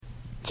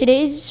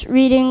Today's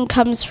reading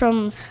comes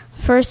from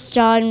 1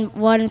 John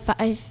 1,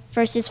 5,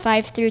 verses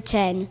 5 through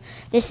 10.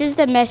 This is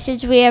the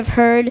message we have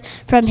heard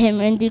from him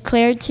and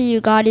declared to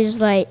you: God is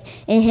light.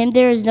 In him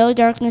there is no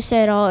darkness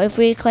at all. If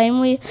we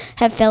claim we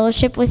have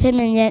fellowship with him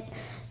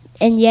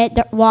and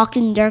yet walk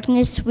in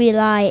darkness, we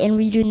lie and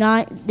we do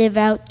not live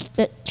out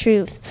the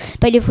truth.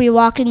 But if we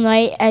walk in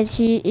light as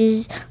he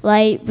is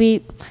light,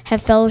 we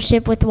have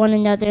fellowship with one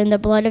another, and the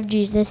blood of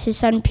Jesus, his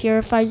Son,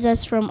 purifies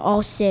us from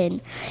all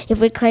sin. If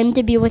we claim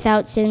to be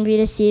without sin, we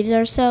deceive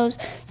ourselves.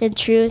 The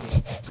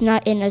truth is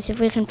not in us. If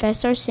we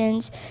confess our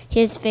sins,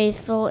 he is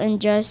faithful and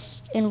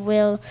just and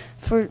will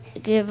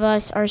forgive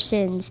us our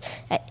sins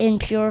and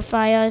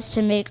purify us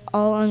to make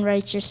all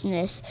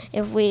unrighteousness.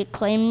 If we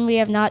claim we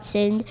have not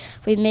sinned,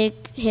 we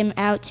make him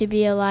out to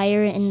be a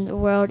liar, and the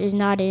world is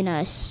not in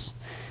us.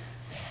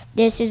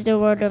 This is the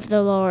word of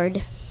the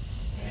Lord.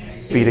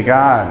 Be to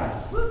God.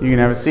 You can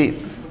have a seat.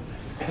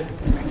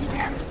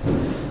 Stand.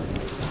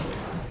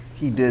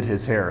 He did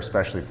his hair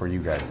especially for you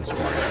guys this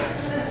morning.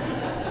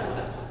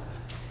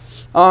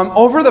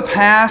 Over the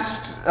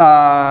past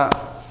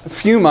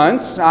few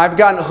months, I've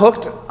gotten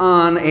hooked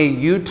on a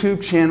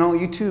YouTube channel.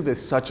 YouTube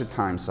is such a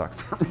time suck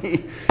for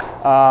me.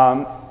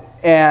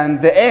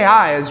 And the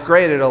AI is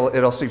great.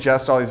 It'll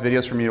suggest all these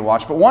videos for me to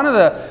watch. But one of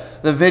the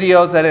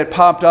videos that it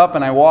popped up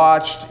and I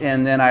watched,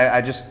 and then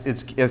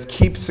it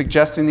keeps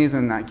suggesting these,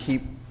 and I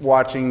keep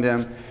watching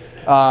them.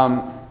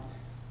 And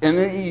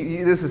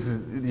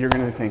you're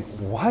going to think,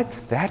 what?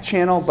 That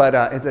channel?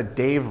 But it's a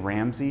Dave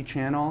Ramsey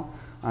channel.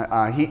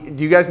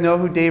 Do you guys know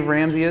who Dave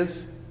Ramsey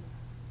is?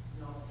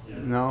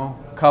 No?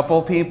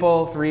 Couple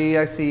people? Three,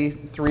 I see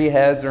 3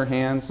 heads or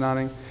hands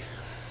nodding.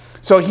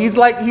 So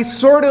he's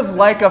sort of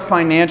like a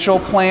financial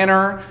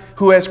planner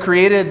who has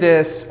created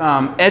this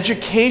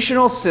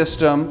educational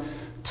system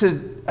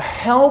to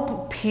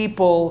help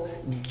people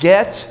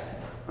get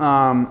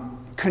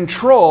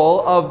control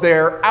of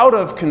their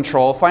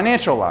out-of-control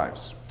financial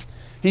lives.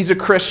 He's a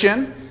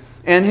Christian,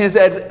 and his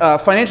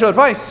financial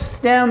advice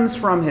stems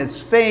from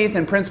his faith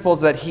and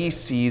principles that he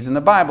sees in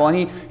the Bible.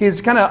 And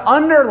his kind of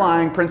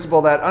underlying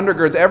principle that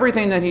undergirds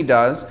everything that he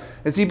does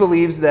is he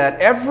believes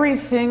that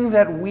everything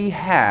that we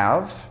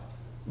have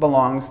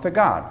belongs to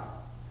God,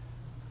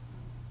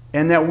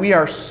 and that we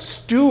are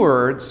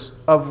stewards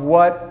of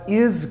what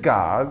is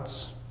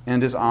God's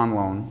and is on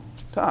loan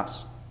to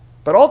us.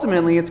 But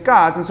ultimately it's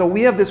God's, and so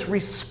we have this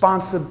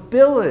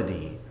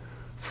responsibility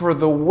for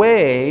the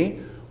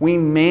way we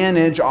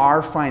manage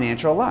our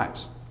financial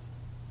lives.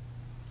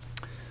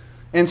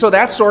 And so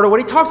that's sort of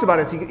what he talks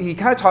about. He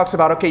kind of talks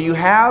about, okay, you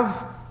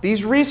have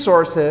these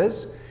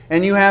resources,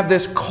 and you have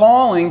this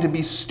calling to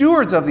be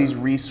stewards of these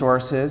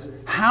resources.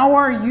 How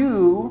are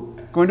you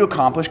going to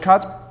accomplish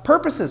God's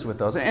purposes with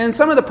those? And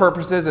some of the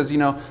purposes is,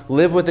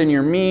 live within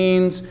your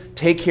means,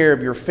 take care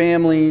of your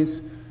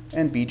families,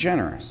 and be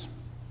generous.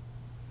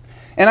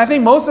 And I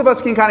think most of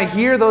us can kind of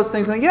hear those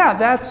things and think, yeah,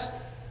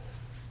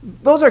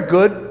 those are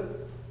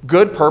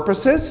good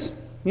purposes.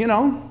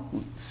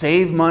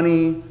 Save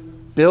money,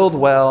 build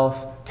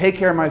wealth, take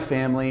care of my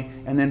family,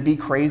 and then be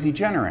crazy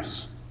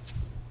generous.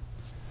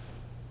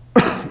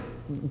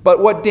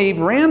 But what Dave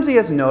Ramsey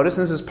has noticed,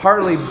 and this is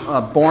partly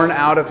born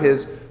out of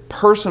his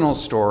personal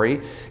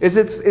story, is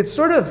it's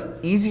sort of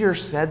easier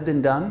said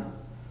than done.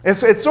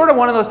 It's sort of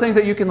one of those things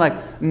that you can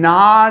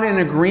nod in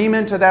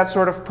agreement to that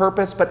sort of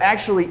purpose, but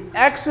actually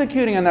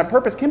executing on that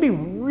purpose can be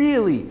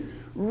really,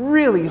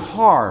 really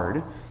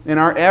hard in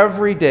our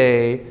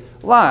everyday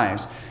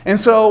lives. And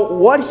so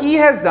what he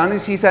has done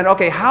is he said,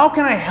 okay, how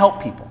can I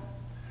help people?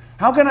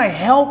 How can I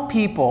help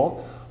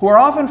people who are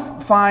often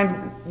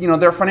find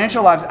their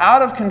financial lives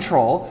out of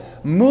control,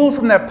 move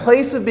from that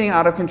place of being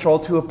out of control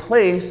to a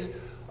place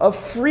of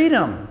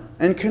freedom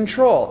and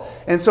control?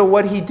 And so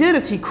what he did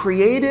is he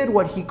created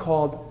what he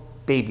called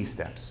baby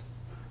steps.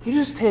 You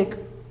just take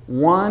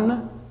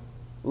one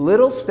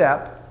little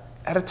step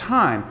at a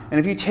time. And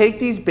if you take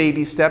these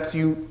baby steps,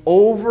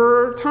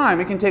 over time,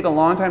 it can take a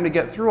long time to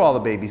get through all the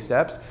baby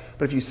steps,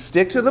 but if you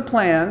stick to the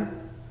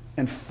plan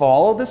and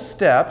follow the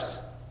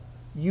steps,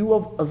 you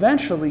will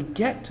eventually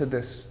get to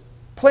this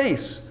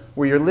place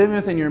where you're living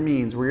within your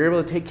means, where you're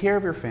able to take care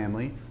of your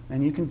family,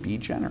 and you can be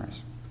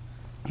generous.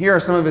 Here are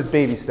some of his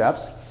baby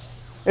steps.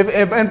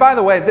 And by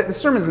the way, the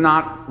sermon's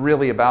not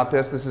really about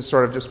this. This is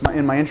sort of just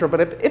in my intro.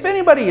 But if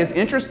anybody is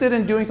interested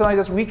in doing something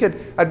like this,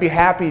 I'd be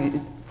happy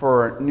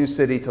for New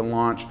City to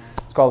launch.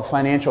 It's called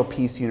Financial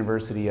Peace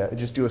University.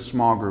 Just do a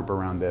small group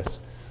around this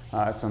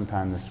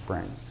sometime this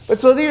spring. But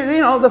so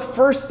the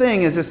first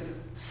thing is just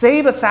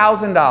save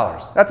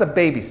 $1,000. That's a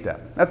baby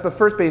step. That's the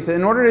first baby step.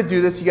 In order to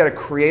do this, you got to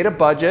create a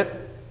budget,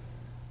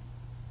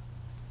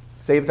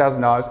 save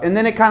 $1,000, and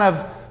then it kind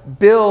of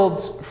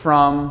builds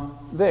from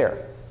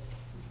there.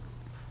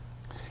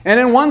 And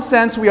in one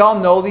sense, we all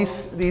know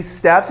these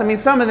steps. I mean,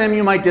 some of them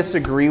you might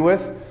disagree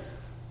with.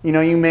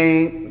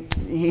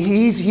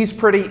 He's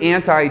pretty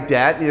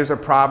anti-debt. There's a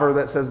proverb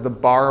that says the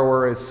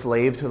borrower is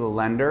slave to the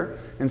lender.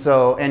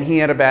 And he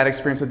had a bad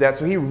experience with debt,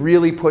 so he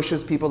really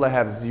pushes people to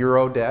have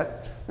zero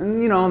debt.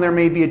 And, there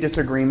may be a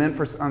disagreement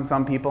on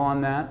some people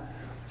on that.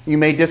 You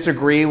may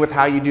disagree with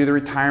how you do the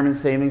retirement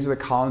savings or the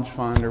college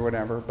fund or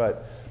whatever,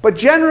 but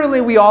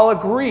generally we all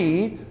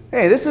agree,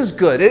 hey, this is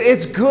good.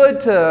 It's good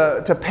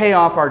to pay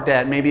off our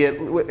debt, maybe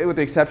with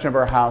the exception of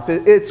our house.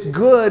 It's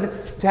good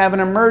to have an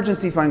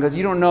emergency fund because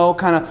you don't know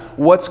kind of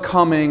what's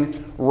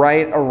coming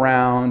right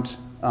around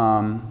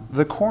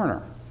the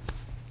corner.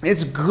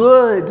 It's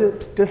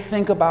good to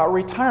think about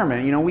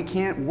retirement. You know, we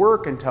can't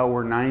work until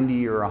we're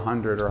 90 or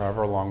 100 or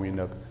however long we end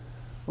up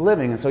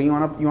living, and so you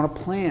want to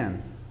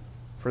plan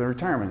for the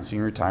retirement so you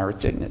can retire with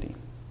dignity.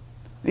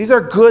 These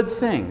are good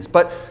things,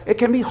 but it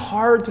can be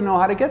hard to know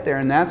how to get there,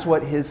 and that's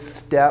what his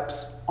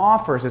steps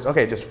offers is,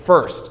 okay, just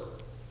first,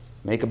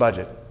 make a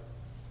budget,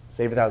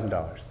 save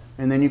 $1,000,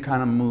 and then you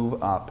kind of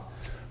move up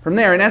from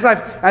there. And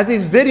as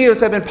these videos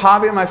have been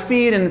popping on my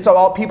feed, and it's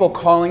all people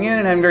calling in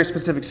and having very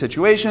specific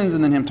situations,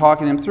 and then him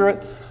talking them through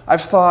it,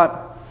 I've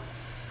thought,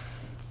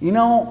 you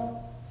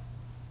know,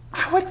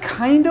 I would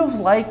kind of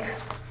like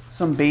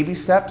some baby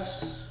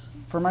steps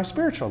for my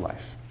spiritual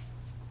life.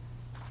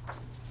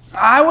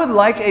 I would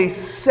like a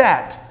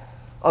set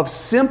of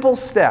simple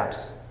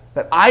steps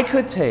that I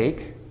could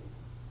take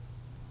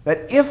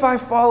that if I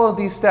followed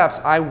these steps,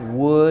 I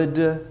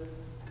would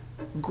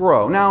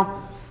grow.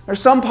 Now,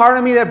 there's some part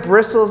of me that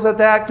bristles at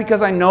that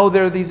because I know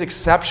there are these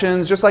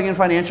exceptions. Just like in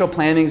financial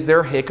plannings, there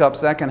are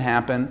hiccups that can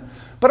happen.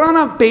 But on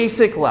a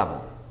basic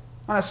level,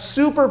 on a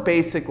super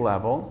basic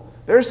level,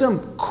 there's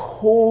some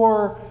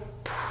core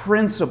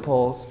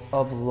principles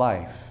of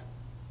life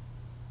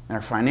in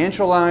our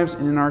financial lives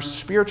and in our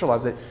spiritual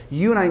lives that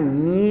you and I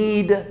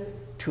need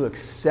to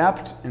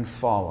accept and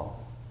follow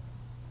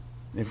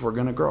if we're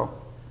going to grow.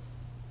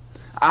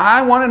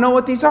 I want to know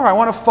what these are. I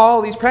want to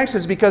follow these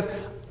practices because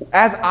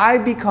as I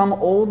become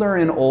older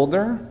and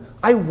older,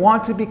 I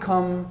want to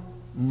become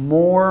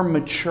more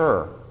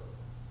mature.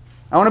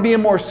 I want to be a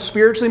more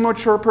spiritually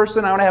mature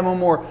person. I want to have a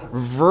more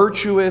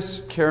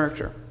virtuous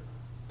character.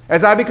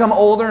 As I become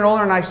older and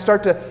older and I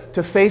start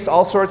to face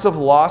all sorts of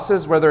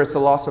losses, whether it's the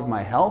loss of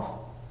my health,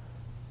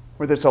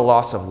 whether it's a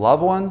loss of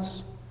loved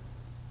ones,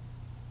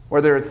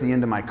 whether it's the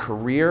end of my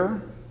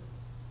career,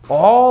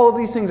 all of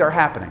these things are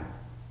happening.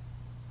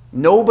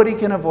 Nobody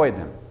can avoid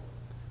them.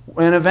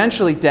 And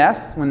eventually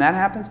death, when that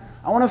happens,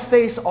 I want to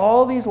face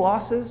all these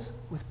losses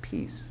with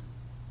peace.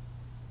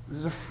 This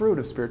is a fruit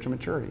of spiritual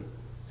maturity.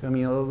 So I'm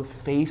able to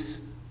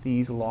face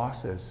these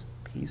losses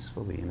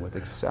peacefully and with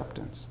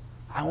acceptance.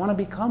 I want to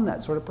become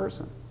that sort of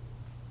person.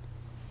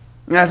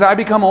 And as I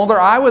become older,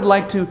 I would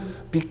like to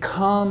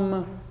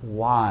become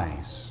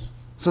wise.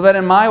 So that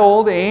in my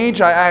old age,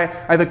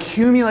 I've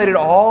accumulated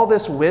all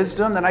this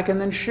wisdom that I can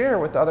then share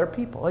with other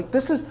people. Like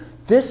this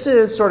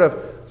is sort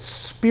of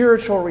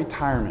spiritual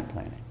retirement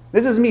planning.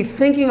 This is me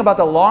thinking about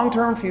the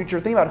long-term future,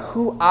 thinking about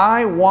who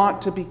I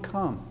want to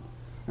become.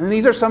 And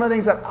these are some of the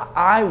things that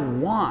I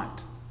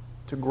want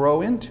to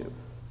grow into.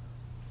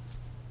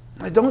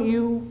 Don't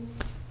you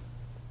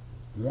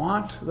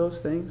want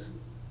those things?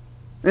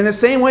 In the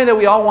same way that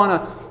we all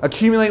want to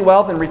accumulate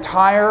wealth and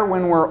retire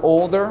when we're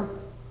older,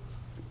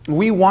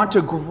 we want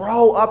to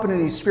grow up into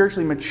these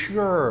spiritually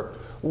mature,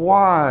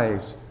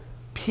 wise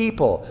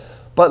people.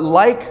 But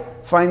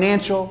like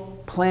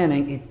financial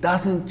planning, it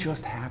doesn't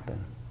just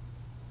happen.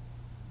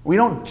 We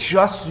don't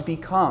just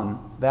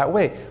become that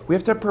way. We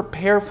have to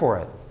prepare for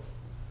it.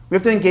 We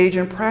have to engage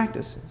in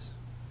practices.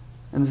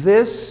 And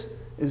this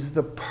is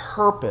the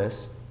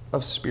purpose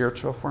of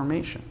spiritual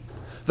formation.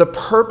 The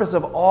purpose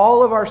of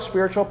all of our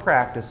spiritual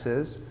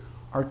practices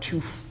are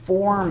to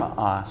form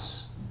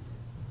us,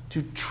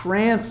 to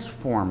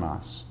transform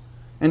us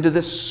into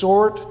this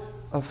sort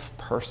of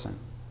person.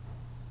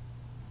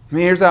 And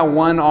here's how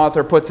one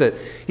author puts it.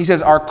 He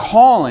says, our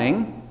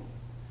calling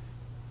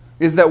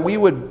is that we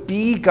would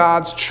be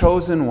God's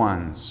chosen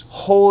ones,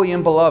 holy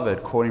and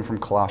beloved, quoting from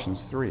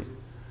Colossians 3.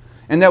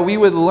 And that we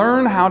would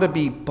learn how to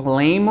be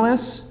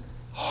blameless,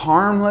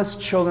 harmless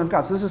children of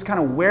God. So this is kind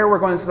of where we're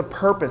going. This is the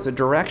purpose, the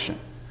direction.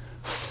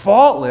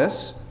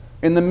 Faultless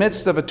in the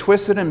midst of a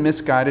twisted and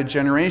misguided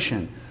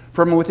generation,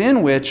 from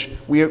within which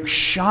we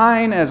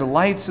shine as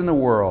lights in the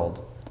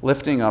world,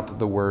 lifting up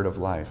the word of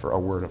life, or a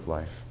word of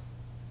life.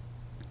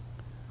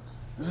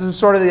 This is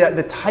sort of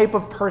the type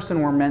of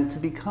person we're meant to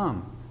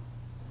become.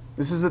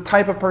 This is the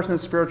type of person that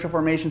spiritual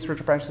formation,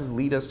 spiritual practices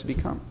lead us to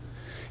become.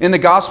 In the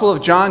Gospel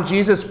of John,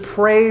 Jesus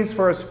prays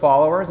for his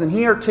followers, and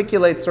he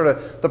articulates sort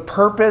of the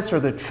purpose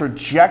or the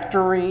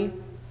trajectory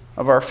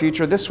of our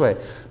future this way.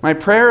 My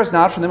prayer is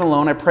not for them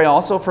alone. I pray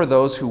also for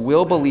those who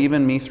will believe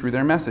in me through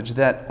their message,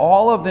 that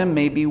all of them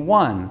may be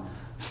one.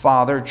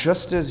 Father,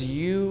 just as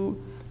you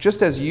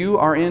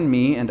are in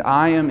me and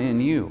I am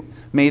in you,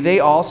 may they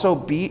also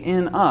be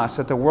in us,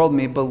 that the world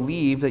may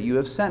believe that you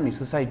have sent me. So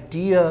this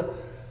idea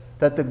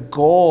that the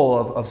goal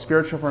of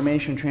spiritual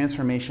formation,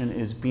 transformation,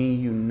 is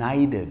being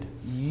united,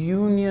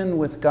 union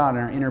with God,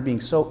 and our inner being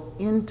so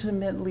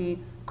intimately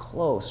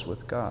close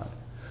with God.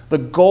 The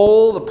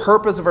goal, the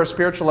purpose of our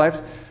spiritual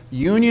life,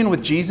 union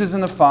with Jesus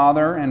and the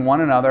Father and one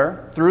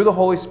another through the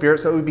Holy Spirit,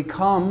 so that we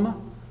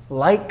become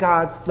like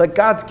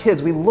God's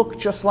kids. We look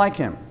just like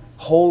him.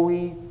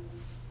 Holy,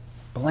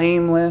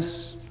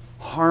 blameless,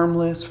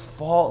 harmless,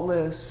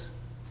 faultless.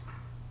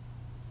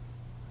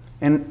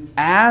 And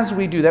as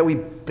we do that, we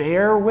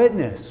bear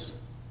witness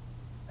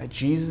that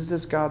Jesus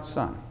is God's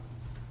Son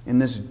in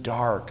this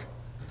dark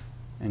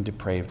and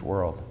depraved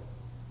world.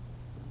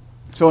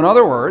 So in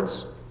other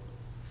words,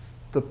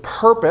 there's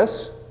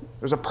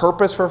a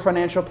purpose for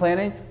financial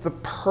planning. The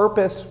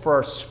purpose for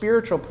our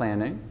spiritual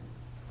planning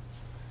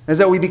is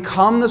that we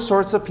become the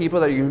sorts of people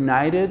that are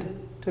united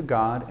to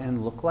God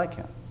and look like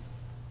Him.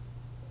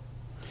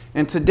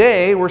 And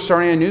today we're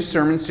starting a new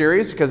sermon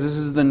series because this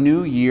is the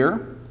new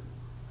year,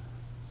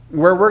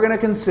 where we're going to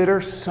consider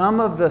some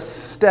of the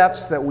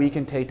steps that we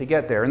can take to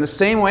get there. In the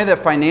same way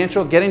that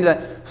getting to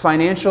that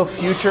financial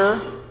future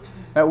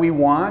that we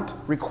want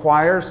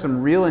requires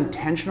some real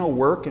intentional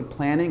work and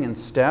planning and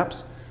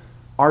steps,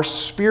 our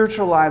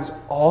spiritual lives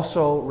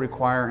also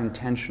require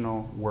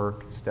intentional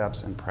work,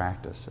 steps, and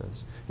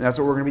practices. And that's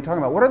what we're going to be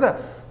talking about. What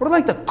are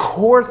like the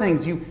core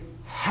things you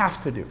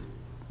have to do?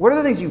 What are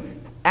the things you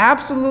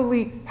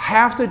absolutely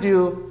have to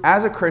do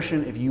as a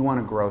Christian if you want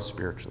to grow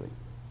spiritually?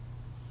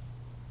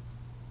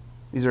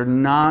 These are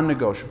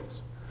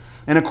non-negotiables.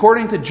 And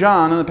according to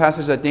John, in the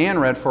passage that Dan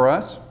read for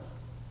us,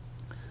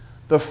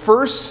 the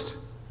first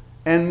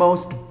and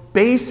most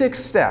basic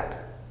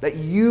step that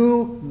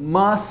you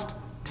must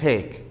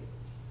take,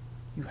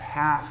 you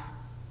have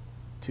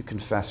to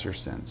confess your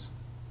sins.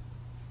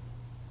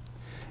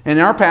 In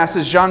our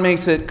passage, John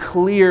makes it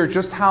clear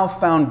just how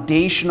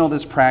foundational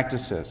this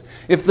practice is.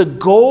 If the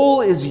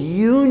goal is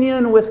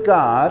union with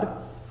God,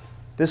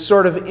 this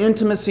sort of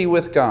intimacy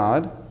with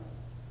God,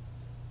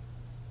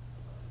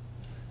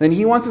 then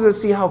he wants us to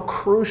see how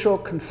crucial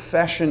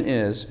confession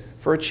is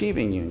for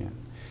achieving union.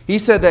 He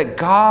said that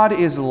God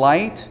is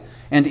light,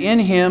 and in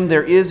Him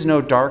there is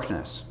no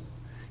darkness.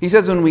 He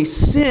says when we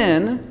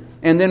sin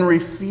and then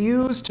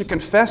refuse to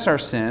confess our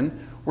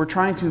sin, we're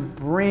trying to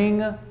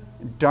bring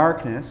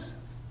darkness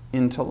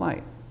into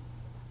light.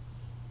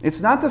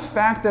 It's not the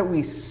fact that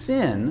we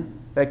sin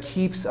that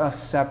keeps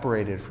us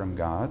separated from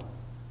God.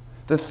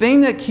 The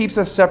thing that keeps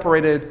us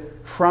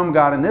separated from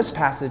God in this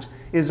passage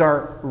is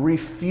our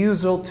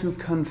refusal to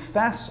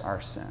confess our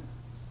sin.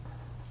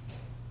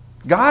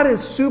 God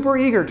is super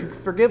eager to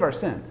forgive our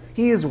sin.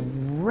 He is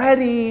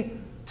ready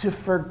to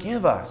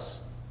forgive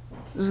us.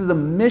 This is the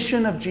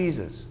mission of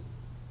Jesus.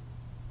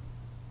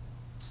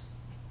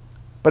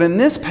 But in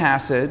this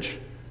passage,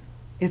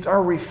 it's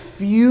our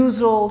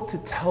refusal to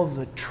tell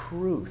the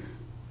truth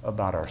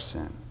about our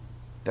sin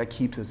that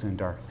keeps us in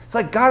darkness. It's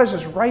like God is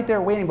just right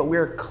there waiting, but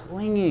we're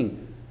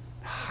clinging,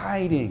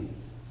 hiding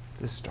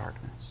this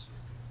darkness.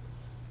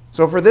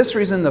 So for this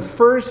reason, the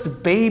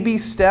first baby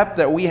step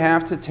that we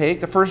have to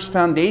take, the first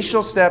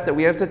foundational step that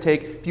we have to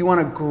take if you want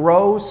to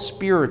grow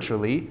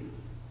spiritually,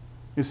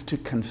 is to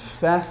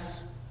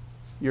confess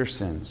your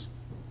sins.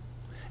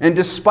 And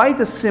despite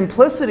the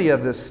simplicity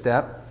of this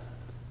step,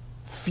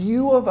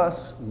 few of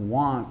us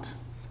want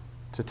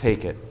to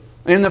take it.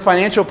 In the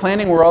financial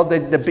planning world,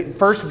 the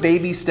first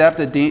baby step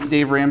that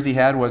Dave Ramsey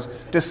had was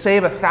to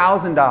save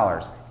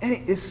 $1,000.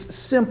 And it's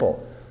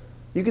simple.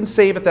 You can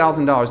save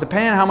 $1,000.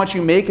 Depending on how much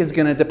you make is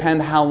going to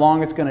depend how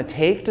long it's going to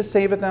take to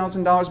save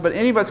 $1,000, but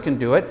any of us can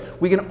do it.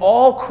 We can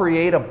all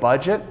create a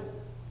budget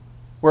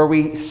where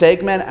we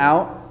segment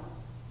out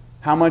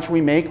how much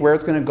we make, where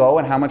it's going to go,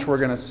 and how much we're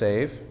going to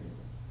save.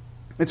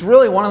 It's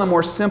really one of the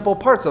more simple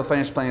parts of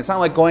financial planning. It's not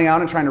like going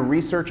out and trying to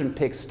research and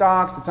pick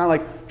stocks. It's not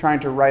like trying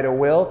to write a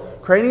will.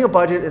 Creating a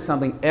budget is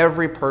something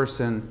every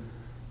person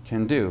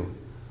can do,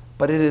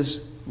 but it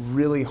is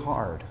really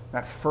hard.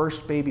 That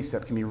first baby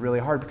step can be really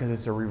hard because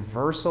it's a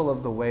reversal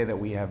of the way that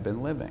we have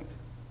been living.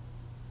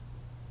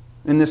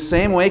 In the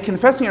same way,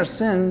 confessing our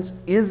sins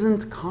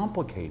isn't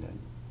complicated.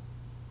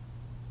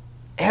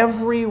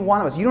 Every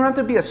one of us, you don't have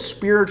to be a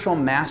spiritual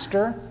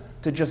master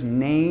to just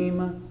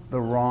name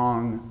the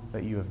wrong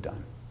that you have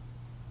done.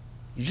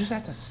 You just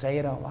have to say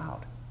it out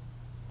loud.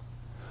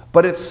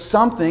 But it's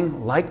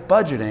something like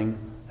budgeting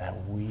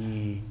that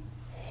we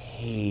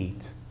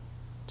hate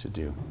to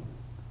do.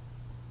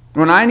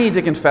 When I need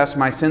to confess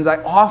my sins,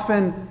 I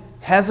often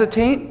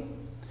hesitate.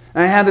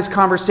 And I have this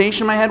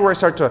conversation in my head where I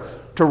start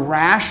to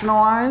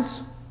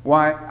rationalize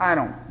why I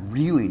don't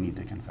really need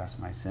to confess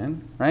my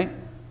sin, right?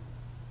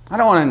 I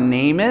don't want to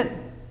name it.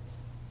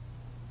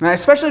 And I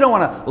especially don't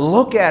want to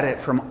look at it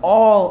from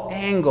all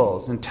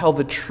angles and tell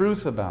the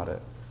truth about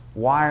it.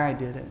 Why I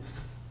did it,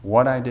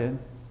 what I did.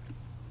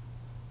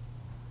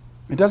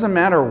 It doesn't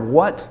matter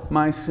what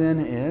my sin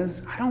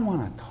is. I don't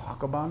want to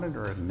talk about it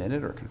or admit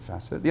it or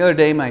confess it. The other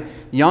day, my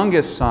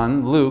youngest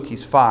son, Luke,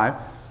 he's 5,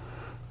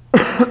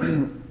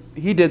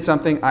 he did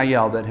something, I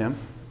yelled at him.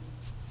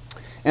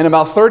 And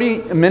about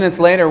 30 minutes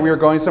later, we were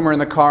going somewhere in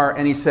the car,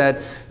 and he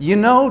said, "You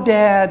know,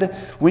 Dad,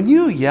 when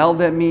you yelled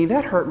at me,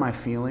 that hurt my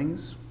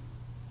feelings.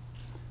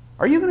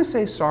 Are you going to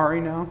say sorry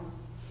now?"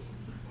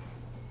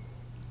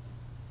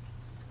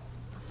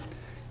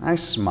 I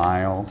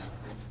smiled.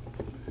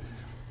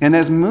 And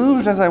as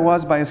moved as I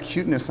was by his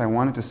cuteness, I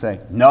wanted to say,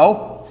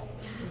 "No."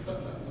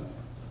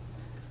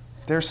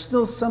 There's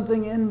still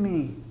something in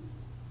me.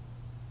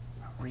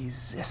 I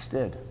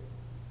resisted.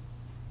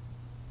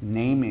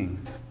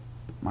 naming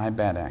my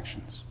bad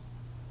actions.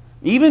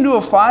 Even to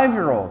a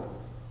 5-year-old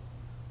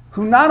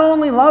who not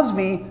only loves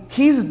me,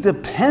 he's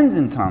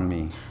dependent on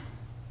me.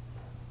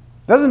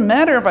 Doesn't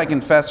matter if I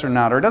confess or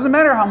not, or it doesn't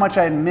matter how much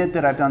I admit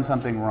that I've done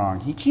something wrong.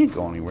 He can't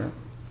go anywhere.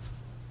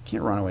 He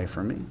can't run away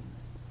from me.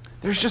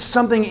 There's just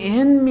something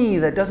in me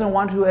that doesn't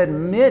want to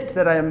admit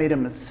that I have made a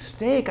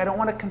mistake. I don't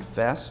want to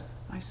confess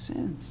my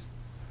sins.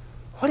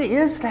 What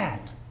is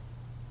that?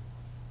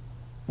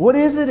 What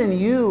is it in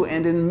you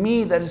and in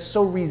me that is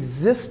so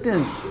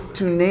resistant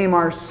to name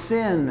our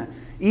sin,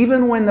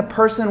 even when the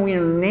person we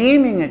are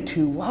naming it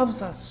to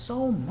loves us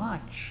so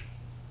much?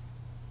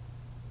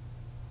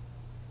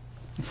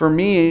 For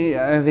me,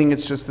 I think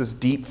it's just this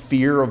deep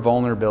fear of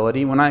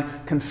vulnerability. When I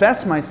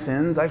confess my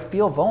sins, I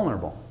feel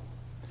vulnerable.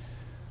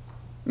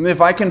 And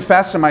if I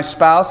confess to my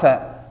spouse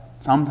that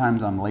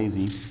sometimes I'm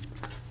lazy,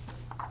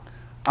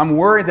 I'm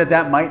worried that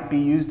that might be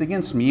used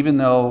against me, even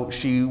though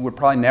she would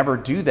probably never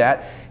do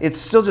that. It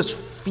still just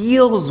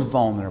feels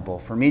vulnerable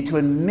for me to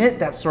admit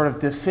that sort of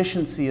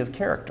deficiency of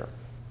character.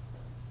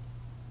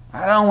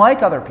 I don't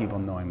like other people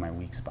knowing my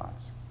weak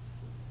spots.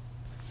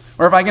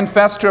 Or if I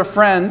confess to a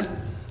friend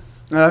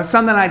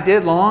something I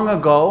did long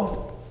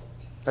ago,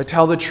 I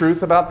tell the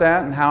truth about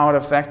that and how it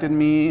affected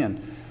me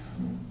and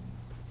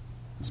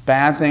this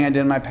bad thing I did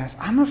in my past,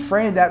 I'm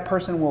afraid that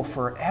person will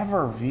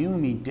forever view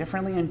me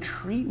differently and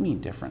treat me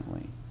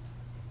differently.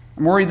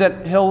 I'm worried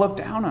that he'll look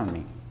down on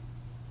me.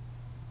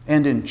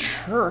 And in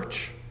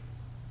church,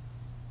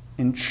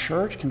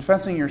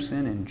 confessing your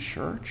sin in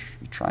church,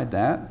 you tried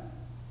that?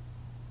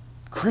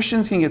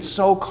 Christians can get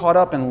so caught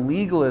up in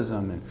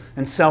legalism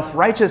and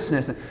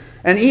self-righteousness.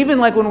 And even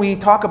like when we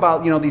talk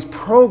about, these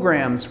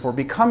programs for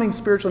becoming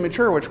spiritually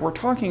mature, which we're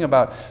talking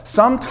about,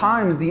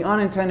 sometimes the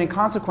unintended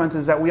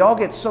consequences that we all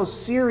get so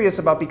serious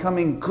about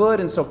becoming good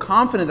and so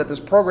confident that this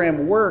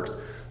program works,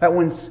 that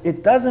when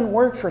it doesn't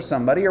work for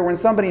somebody or when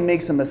somebody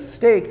makes a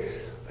mistake,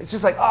 it's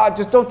just like,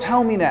 just don't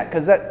tell me that,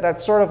 because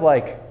that's sort of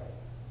like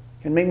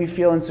can make me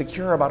feel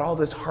insecure about all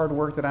this hard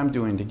work that I'm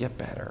doing to get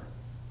better.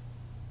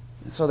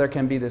 And so there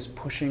can be this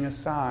pushing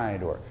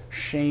aside or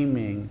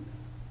shaming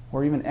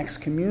or even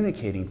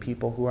excommunicating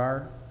people who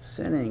are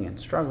sinning and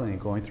struggling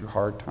and going through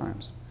hard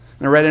times.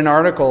 And I read an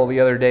article the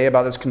other day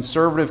about this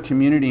conservative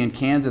community in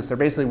Kansas. They're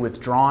basically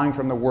withdrawing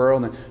from the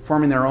world and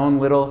forming their own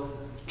little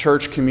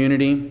church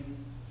community.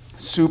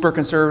 Super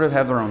conservative,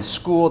 have their own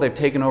school. They've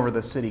taken over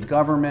the city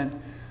government.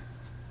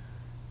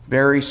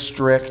 Very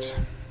strict.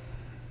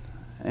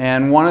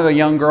 And one of the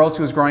young girls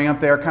who was growing up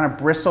there kind of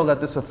bristled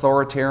at this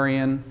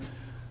authoritarian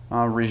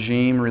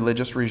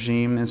religious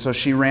regime. And so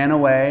she ran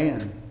away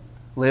and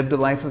lived a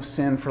life of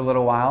sin for a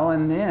little while.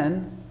 And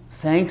then,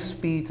 thanks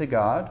be to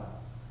God,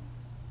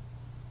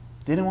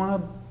 didn't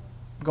want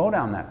to go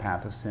down that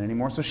path of sin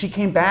anymore. So she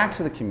came back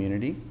to the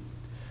community,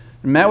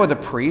 met with a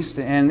priest,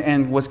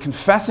 and was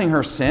confessing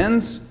her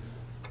sins.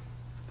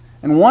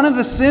 And one of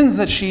the sins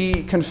that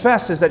she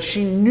confessed is that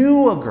she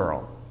knew a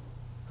girl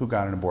who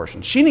got an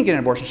abortion. She didn't get an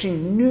abortion. She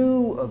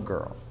knew a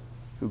girl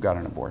who got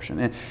an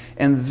abortion.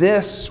 And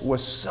this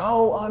was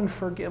so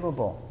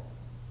unforgivable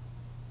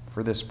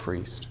for this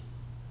priest.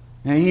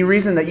 And he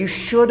reasoned that you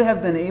should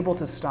have been able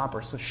to stop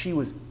her, so she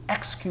was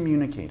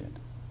excommunicated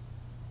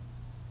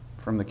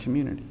from the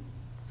community.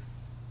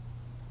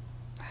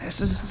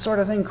 This is the sort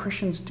of thing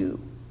Christians do.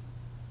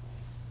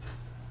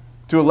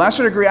 To a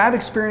lesser degree, I've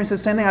experienced the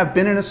same thing. I've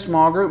been in a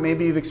small group.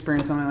 Maybe you've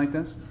experienced something like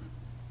this.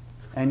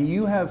 And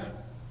you have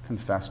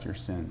confessed your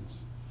sins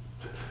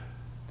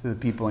to the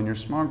people in your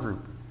small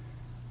group.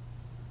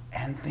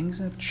 And things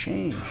have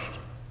changed.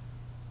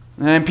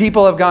 And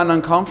people have gotten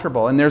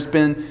uncomfortable. And there's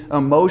been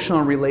emotional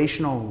and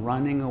relational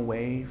running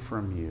away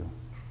from you.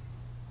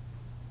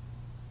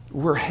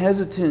 We're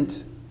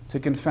hesitant to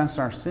confess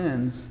our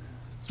sins,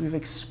 so we've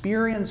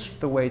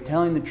experienced the way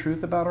telling the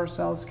truth about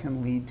ourselves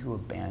can lead to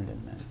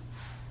abandonment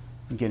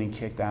and getting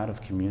kicked out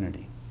of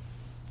community.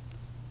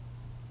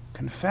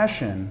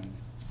 Confession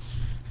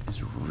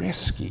is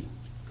risky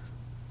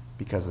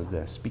because of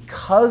this.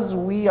 Because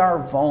we are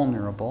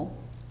vulnerable,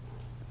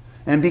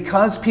 and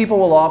because people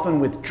will often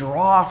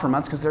withdraw from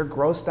us because they're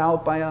grossed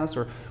out by us,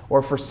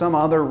 or for some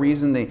other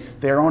reason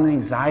their own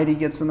anxiety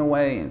gets in the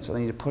way, and so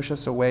they need to push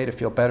us away to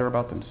feel better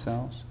about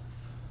themselves,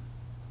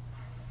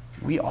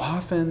 we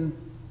often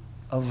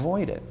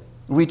avoid it.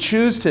 We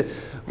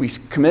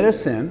commit a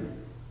sin,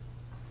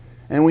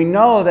 and we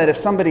know that if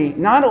somebody,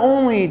 not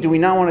only do we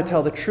not want to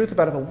tell the truth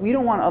about it, but we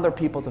don't want other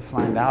people to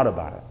find out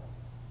about it.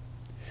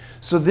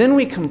 So then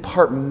we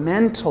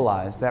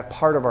compartmentalize that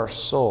part of our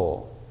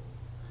soul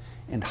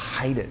and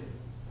hide it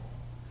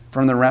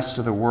from the rest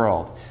of the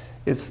world.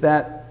 It's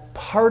that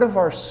part of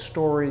our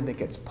story that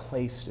gets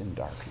placed in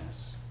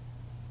darkness.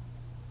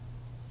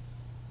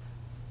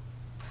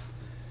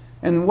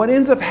 And what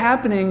ends up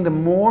happening, the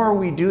more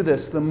we do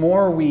this, the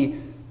more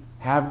we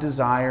have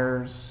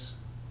desires,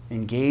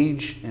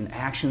 engage in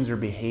actions or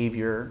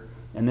behavior,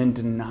 and then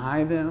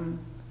deny them,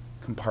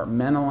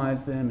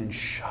 compartmentalize them, and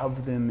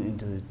shove them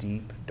into the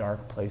deep,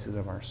 dark places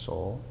of our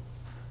soul.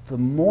 The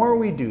more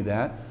we do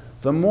that,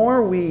 the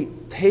more we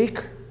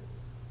take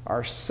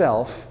our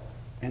self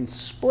and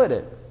split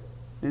it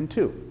in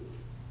two.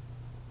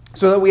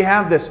 So that we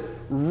have this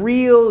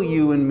real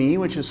you and me,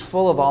 which is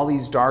full of all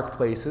these dark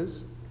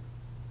places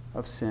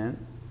of sin.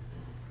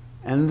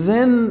 And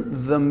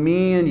then the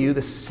me and you,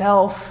 the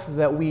self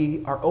that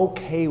we are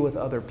okay with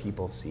other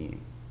people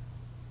seeing.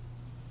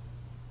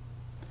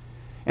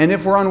 And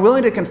if we're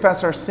unwilling to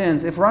confess our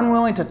sins, if we're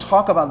unwilling to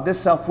talk about this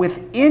self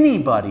with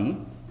anybody,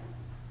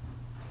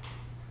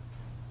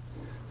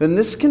 then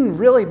this can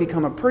really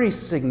become a pretty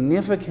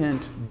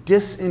significant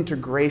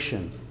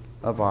disintegration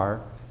of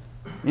our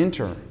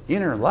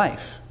inner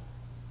life.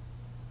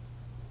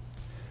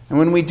 And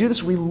when we do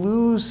this, we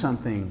lose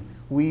something.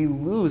 We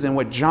lose, and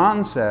what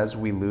John says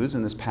we lose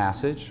in this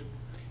passage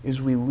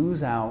is we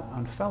lose out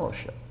on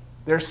fellowship.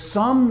 There's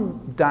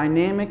some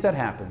dynamic that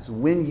happens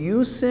when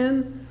you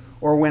sin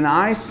or when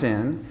I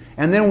sin,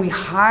 and then we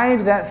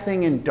hide that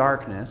thing in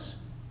darkness,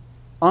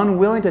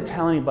 unwilling to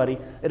tell anybody.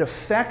 It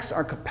affects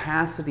our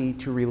capacity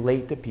to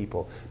relate to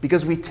people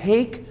because we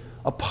take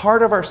a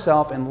part of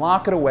ourself and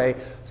lock it away.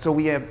 So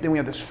we have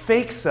this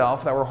fake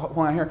self that we're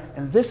holding out here,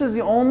 and this is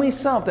the only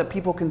self that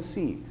people can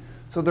see.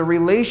 So the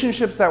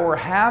relationships that we're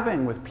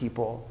having with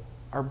people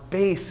are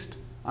based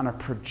on a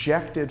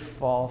projected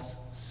false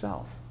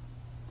self.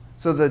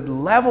 So the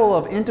level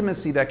of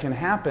intimacy that can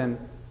happen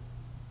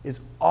is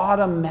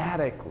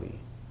automatically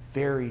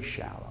very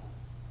shallow.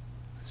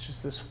 It's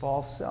just this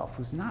false self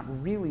who's not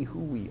really who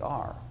we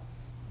are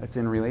that's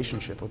in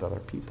relationship with other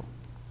people.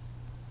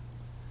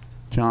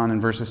 John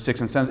in verses 6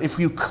 and 7, if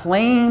you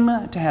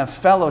claim to have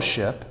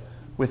fellowship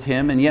with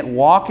him and yet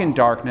walk in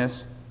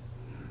darkness,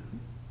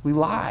 we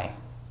lie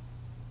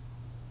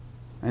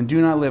and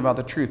do not live out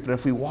the truth. But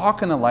if we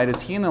walk in the light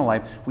as he in the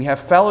light, we have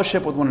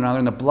fellowship with one another,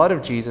 and the blood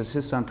of Jesus,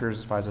 his son,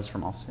 purifies us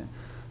from all sin.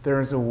 There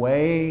is a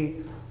way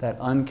that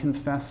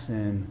unconfessed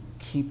sin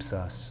keeps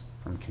us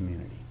from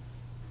community.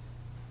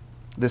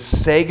 This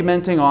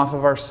segmenting off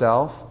of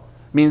ourselves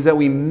means that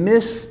we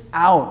miss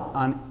out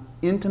on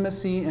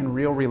intimacy and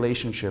real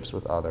relationships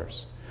with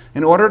others.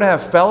 In order to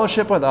have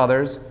fellowship with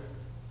others,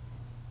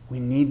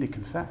 we need to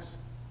confess.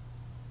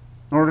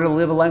 In order to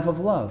live a life of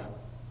love,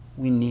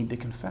 we need to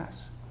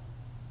confess.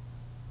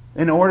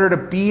 In order to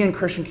be in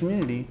Christian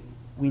community,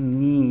 we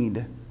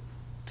need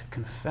to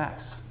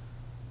confess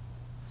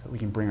so that we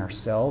can bring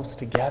ourselves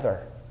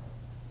together.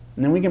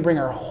 And then we can bring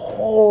our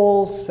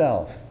whole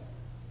self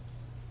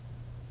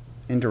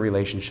into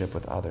relationship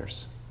with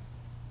others.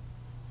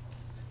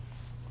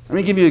 Let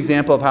me give you an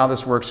example of how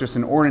this works just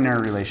in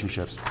ordinary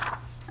relationships.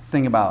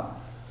 Think about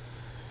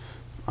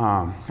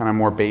kind of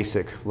more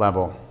basic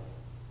level.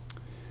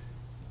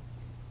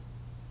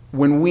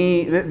 When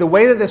the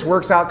way that this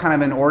works out kind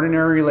of in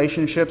ordinary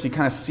relationships, you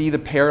kind of see the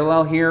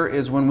parallel here,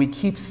 is when we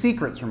keep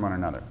secrets from one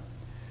another.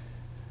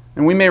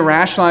 And we may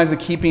rationalize the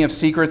keeping of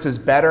secrets as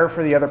better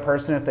for the other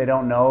person if they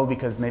don't know,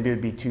 because maybe it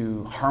would be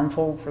too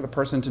harmful for the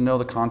person to know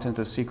the content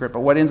of the secret. But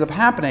what ends up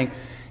happening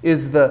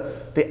is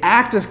the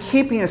act of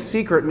keeping a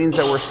secret means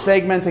that we're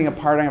segmenting a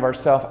part of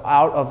ourselves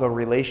out of the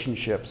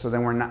relationship. So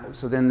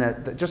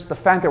then just the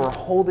fact that we're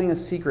holding a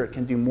secret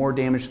can do more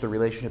damage to the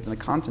relationship than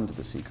the content of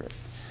the secret.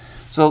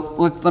 So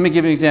let me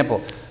give you an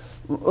example.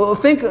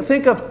 Think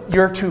of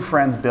your two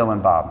friends, Bill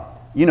and Bob.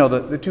 You know,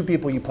 the two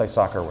people you play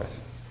soccer with.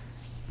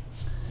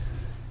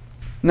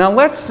 Now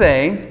let's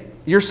say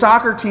your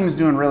soccer team's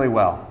doing really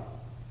well.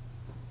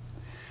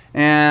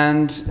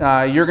 And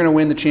you're going to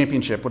win the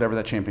championship, whatever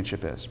that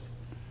championship is.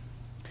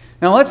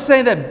 Now let's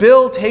say that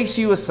Bill takes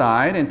you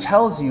aside and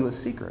tells you a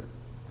secret.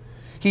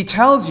 He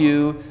tells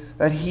you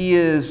that he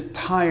is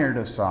tired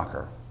of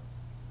soccer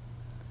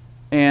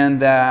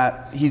and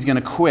that he's going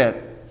to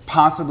quit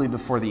possibly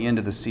before the end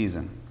of the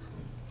season.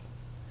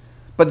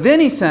 But then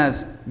he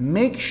says,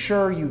 make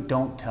sure you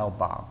don't tell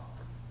Bob.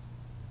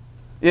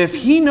 If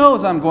he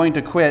knows I'm going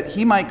to quit,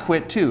 he might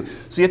quit too.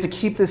 So you have to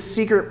keep this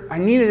secret. I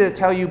needed to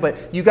tell you,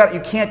 but you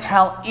can't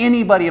tell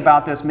anybody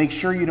about this. Make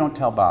sure you don't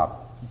tell Bob.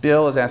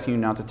 Bill is asking you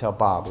not to tell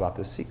Bob about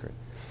this secret.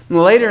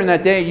 And later in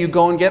that day, you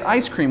go and get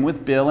ice cream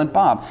with Bill and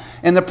Bob.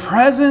 And the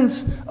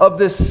presence of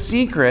this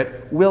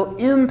secret will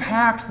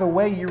impact the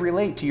way you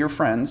relate to your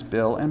friends,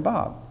 Bill and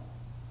Bob.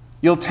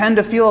 You'll tend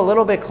to feel a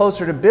little bit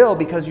closer to Bill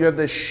because you have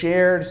this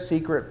shared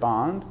secret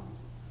bond.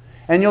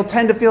 And you'll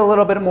tend to feel a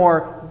little bit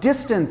more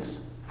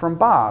distance from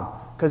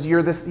Bob because you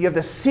have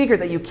this secret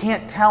that you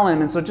can't tell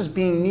him. And so just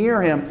being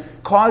near him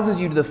causes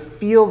you to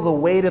feel the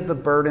weight of the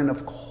burden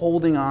of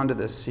holding on to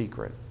this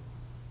secret.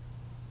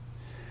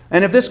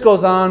 And if this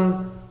goes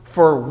on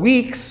for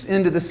weeks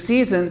into the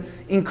season,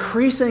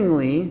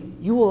 increasingly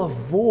you will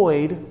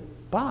avoid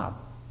Bob.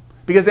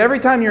 Because every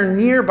time you're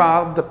near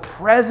Bob, the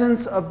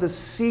presence of the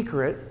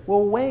secret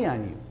will weigh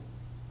on you.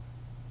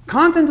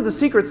 Content of the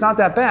secret's not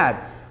that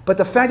bad, but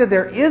the fact that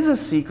there is a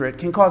secret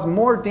can cause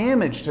more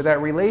damage to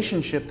that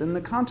relationship than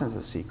the content of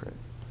the secret.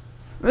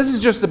 This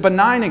is just a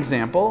benign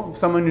example of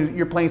someone who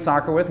you're playing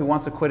soccer with who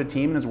wants to quit a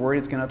team and is worried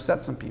it's going to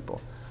upset some people.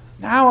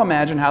 Now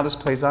imagine how this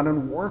plays out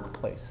in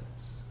workplaces.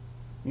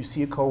 You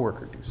see a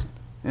coworker do something.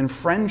 In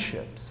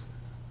friendships.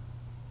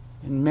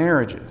 In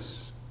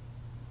marriages.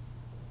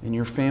 in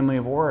your family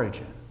of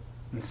origin.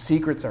 And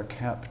secrets are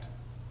kept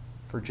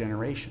for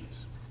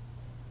generations.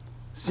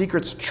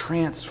 Secrets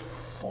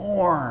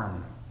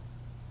transform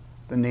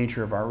the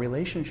nature of our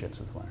relationships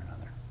with one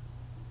another.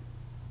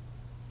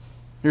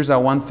 Here's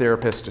how one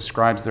therapist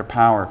describes their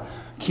power.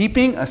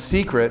 Keeping a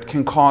secret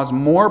can cause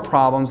more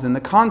problems than the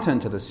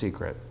content of the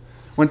secret.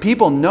 When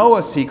people know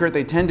a secret,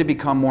 they tend to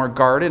become more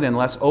guarded and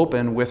less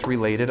open with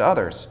related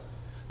others.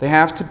 They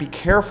have to be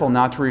careful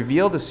not to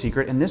reveal the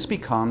secret, and this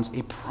becomes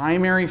a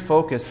primary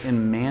focus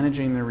in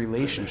managing the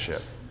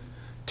relationship.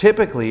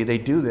 Typically, they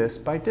do this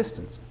by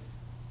distancing.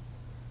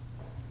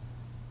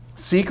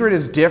 Secret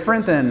is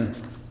different than,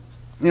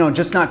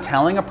 just not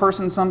telling a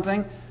person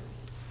something.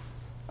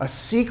 A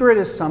secret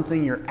is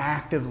something you're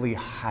actively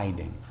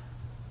hiding,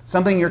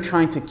 something you're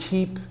trying to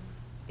keep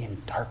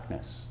in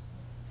darkness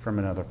from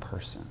another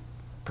person,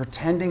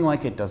 pretending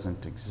like it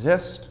doesn't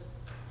exist,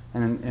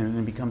 and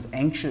it becomes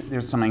anxious.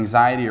 There's some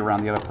anxiety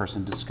around the other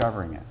person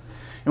discovering it.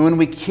 And when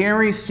we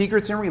carry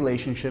secrets in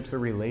relationships, the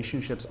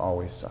relationships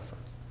always suffer.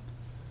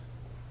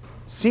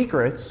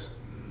 Secrets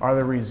are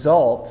the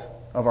result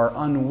of our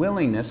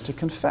unwillingness to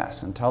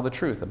confess and tell the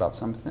truth about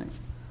something.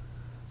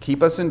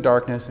 Keep us in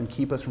darkness and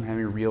keep us from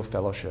having real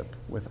fellowship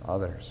with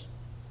others.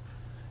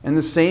 And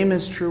the same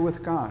is true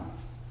with God.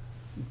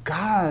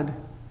 God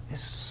is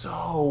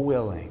so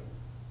willing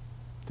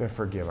to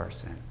forgive our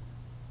sin.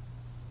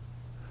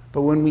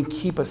 But when we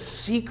keep a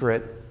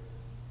secret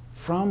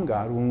from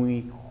God, when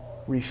we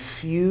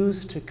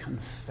refuse to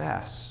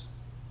confess,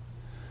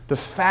 the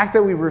fact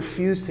that we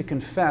refuse to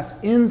confess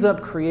ends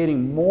up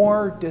creating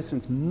more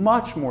distance,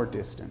 much more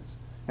distance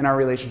in our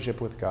relationship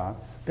with God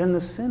than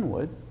the sin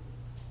would.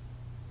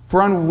 If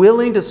we're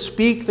unwilling to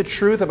speak the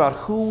truth about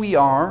who we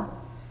are,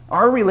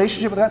 our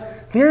relationship with God,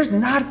 there's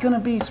not going to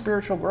be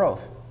spiritual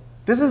growth.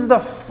 This is the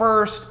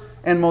first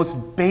and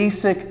most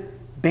basic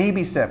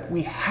baby step.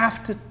 We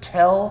have to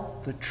tell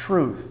the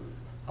truth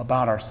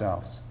about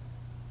ourselves.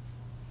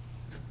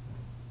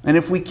 And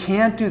if we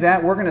can't do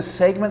that, we're going to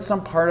segment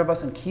some part of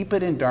us and keep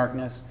it in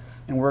darkness,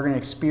 and we're going to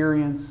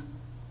experience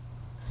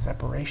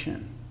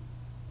separation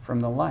from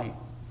the light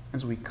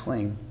as we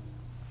cling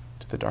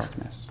to the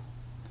darkness.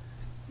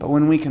 But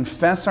when we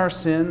confess our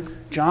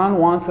sin, John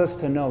wants us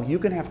to know you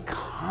can have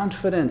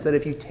confidence that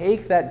if you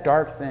take that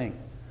dark thing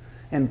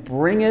and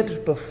bring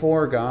it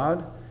before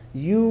God,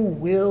 you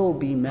will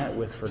be met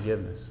with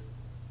forgiveness.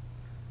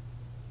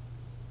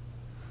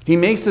 He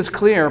makes this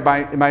clear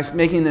by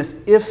making this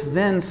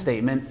if-then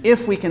statement.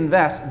 If we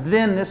confess,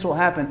 then this will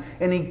happen.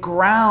 And he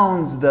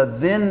grounds the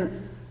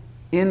then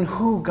in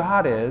who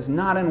God is,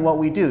 not in what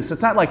we do. So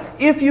it's not like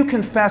if you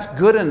confess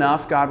good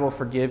enough, God will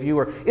forgive you.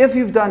 Or if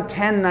you've done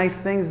 10 nice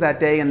things that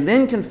day and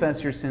then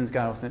confess your sins,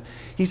 God will sin.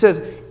 He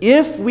says,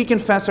 if we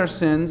confess our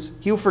sins,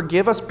 he will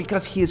forgive us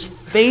because he is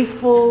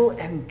faithful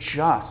and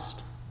just.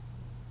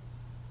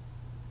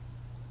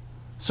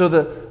 So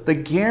the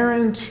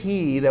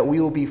guarantee that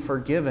we will be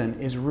forgiven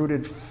is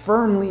rooted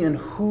firmly in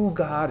who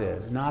God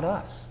is, not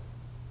us.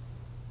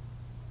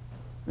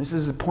 This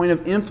is a point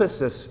of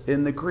emphasis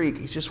in the Greek.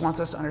 He just wants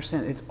us to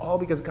understand it's all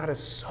because God is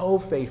so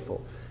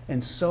faithful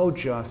and so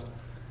just.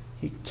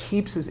 He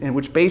keeps his,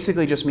 which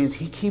basically just means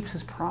he keeps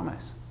his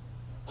promise.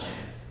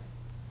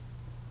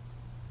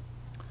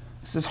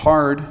 This is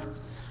hard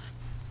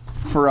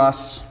for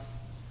us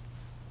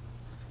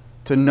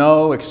to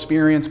know,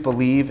 experience,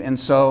 believe. And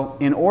so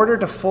in order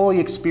to fully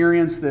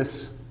experience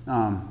this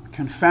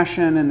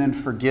confession and then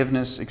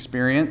forgiveness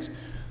experience,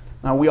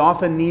 we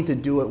often need to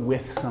do it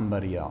with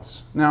somebody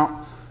else.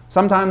 Now,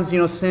 sometimes,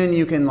 sin,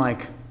 you can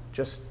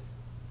just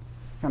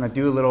kind of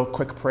do a little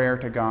quick prayer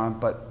to God.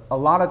 But a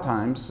lot of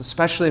times,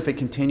 especially if it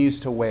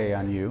continues to weigh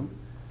on you,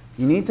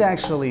 you need to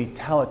actually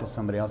tell it to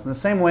somebody else. In the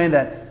same way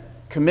that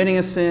committing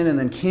a sin and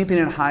then keeping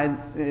it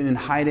in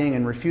hiding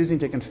and refusing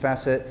to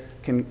confess it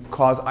can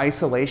cause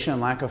isolation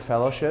and lack of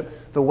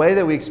fellowship. The way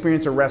that we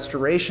experience a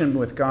restoration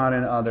with God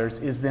and others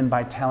is then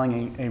by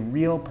telling a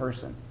real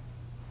person.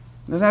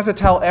 You don't have to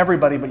tell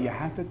everybody, but you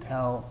have to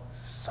tell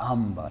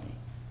somebody.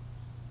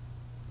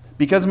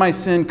 Because my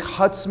sin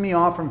cuts me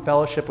off from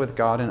fellowship with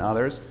God and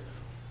others,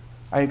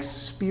 I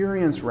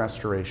experience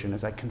restoration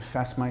as I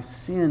confess my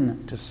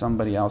sin to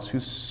somebody else who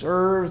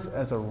serves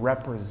as a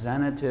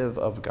representative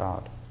of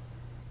God.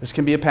 This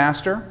can be a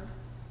pastor,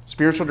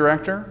 spiritual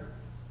director,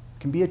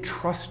 can be a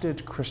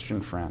trusted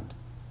Christian friend.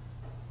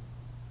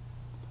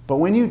 But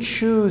when you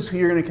choose who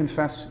you're going to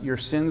confess your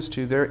sins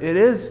to,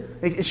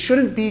 it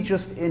shouldn't be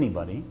just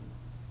anybody.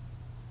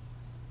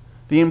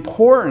 The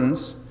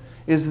importance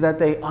is that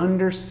they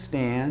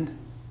understand,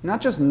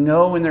 not just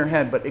know in their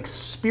head, but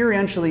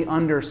experientially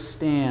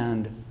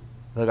understand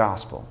the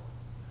gospel.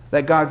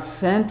 That God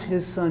sent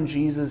his son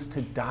Jesus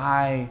to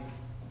die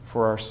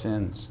for our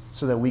sins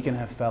so that we can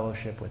have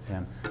fellowship with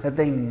him. That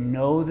they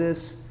know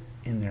this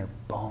in their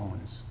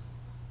bones.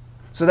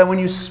 So that when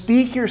you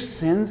speak your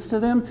sins to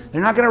them,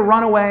 they're not going to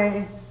run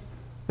away.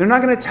 They're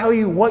not going to tell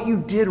you what you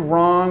did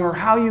wrong or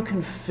how you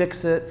can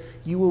fix it.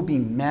 You will be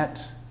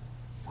met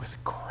with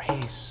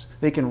grace.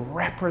 They can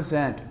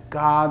represent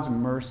God's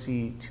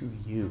mercy to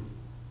you.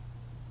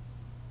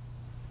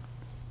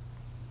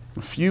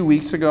 A few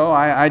weeks ago,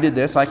 I did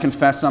this. I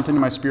confessed something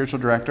to my spiritual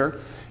director.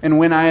 And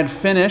when I had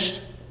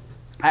finished,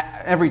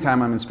 every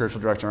time I'm in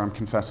spiritual director, I'm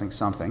confessing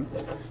something.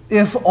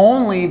 If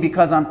only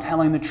because I'm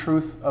telling the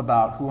truth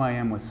about who I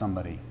am with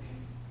somebody.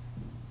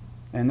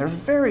 And there's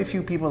very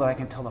few people that I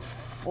can tell the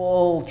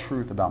full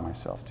truth about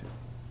myself to.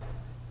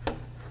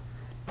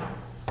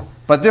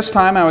 But this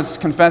time I was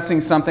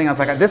confessing something. I was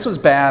like, this was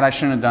bad. I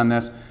shouldn't have done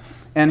this.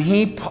 And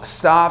he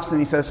stops and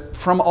he says,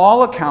 from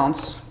all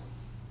accounts,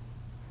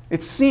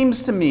 it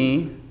seems to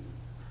me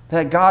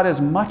that God is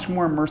much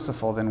more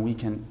merciful than we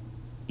can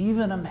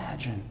even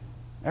imagine.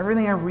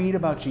 Everything I read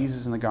about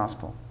Jesus in the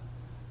gospel,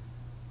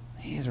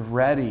 he is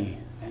ready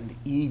and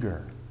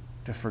eager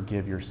to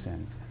forgive your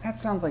sins. And that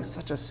sounds like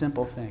such a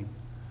simple thing.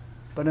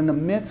 But in the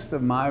midst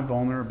of my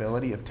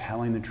vulnerability of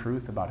telling the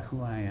truth about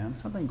who I am,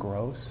 something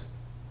gross,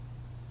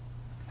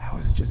 that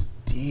was just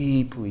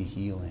deeply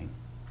healing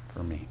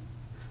for me.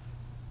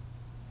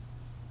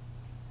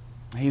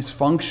 He's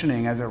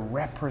functioning as a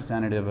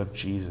representative of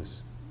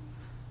Jesus,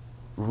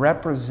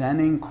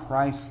 representing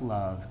Christ's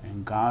love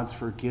and God's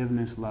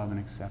forgiveness, love, and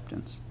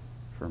acceptance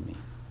for me.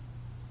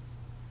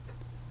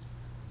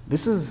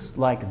 This is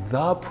like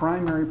the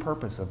primary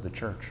purpose of the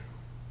church,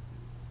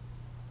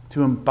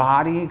 to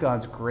embody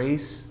God's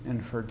grace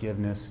and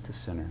forgiveness to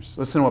sinners.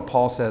 Listen to what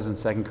Paul says in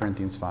 2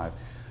 Corinthians 5.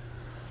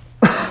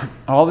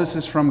 All this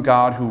is from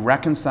God who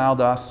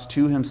reconciled us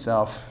to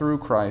himself through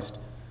Christ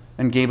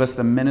and gave us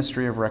the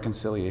ministry of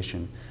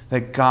reconciliation,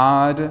 that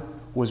God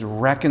was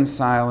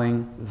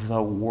reconciling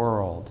the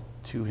world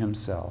to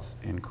himself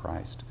in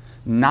Christ,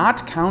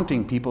 not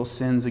counting people's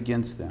sins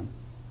against them.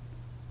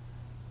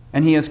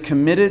 And he has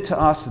committed to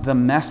us the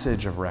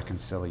message of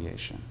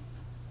reconciliation.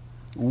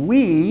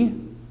 We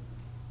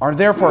are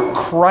therefore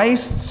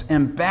Christ's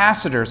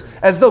ambassadors,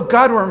 as though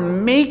God were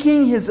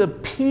making his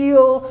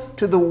appeal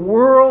to the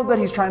world that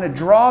he's trying to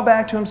draw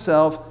back to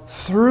himself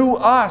through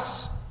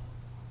us.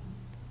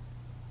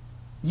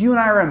 You and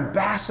I are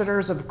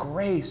ambassadors of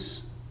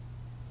grace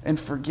and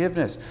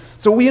forgiveness.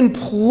 So we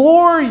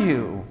implore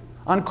you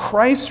on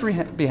Christ's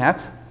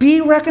behalf,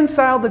 be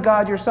reconciled to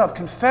God yourself.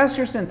 Confess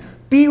your sin.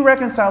 Be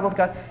reconciled with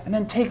God. And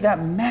then take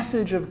that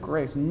message of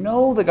grace.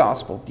 Know the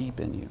gospel deep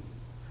in you.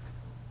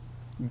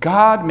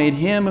 God made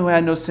him who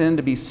had no sin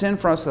to be sin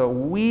for us so that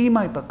we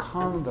might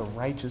become the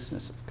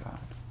righteousness of God.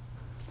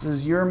 This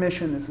is your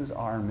mission. This is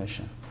our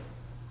mission.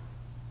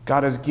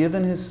 God has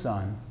given his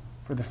Son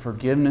for the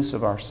forgiveness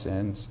of our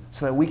sins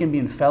so that we can be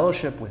in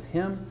fellowship with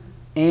him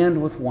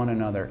and with one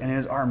another. And it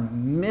is our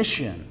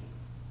mission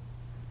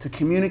to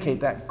communicate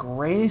that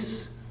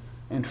grace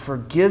and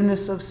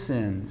forgiveness of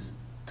sins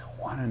to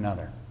one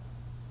another.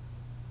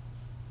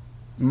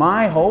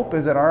 My hope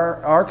is that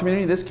our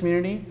community, this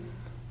community,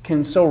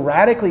 can so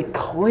radically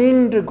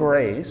cling to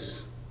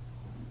grace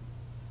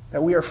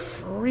that we are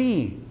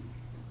free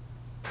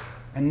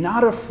and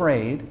not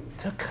afraid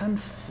to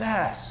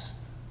confess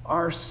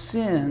our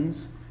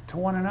sins to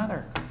one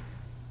another,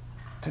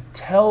 to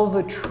tell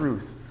the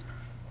truth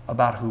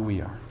about who we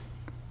are.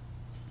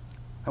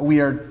 That we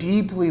are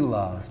deeply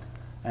loved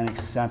and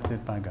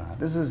accepted by God.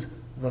 This is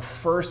the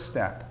first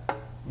step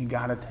you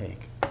got to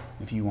take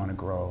if you want to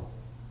grow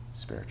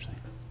spiritually.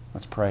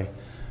 Let's pray.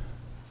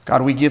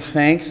 God, we give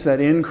thanks that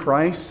in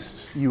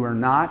Christ you are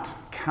not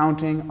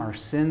counting our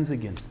sins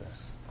against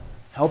us.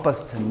 Help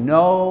us to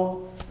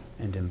know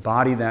and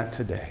embody that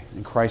today.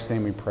 In Christ's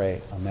name we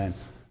pray. Amen.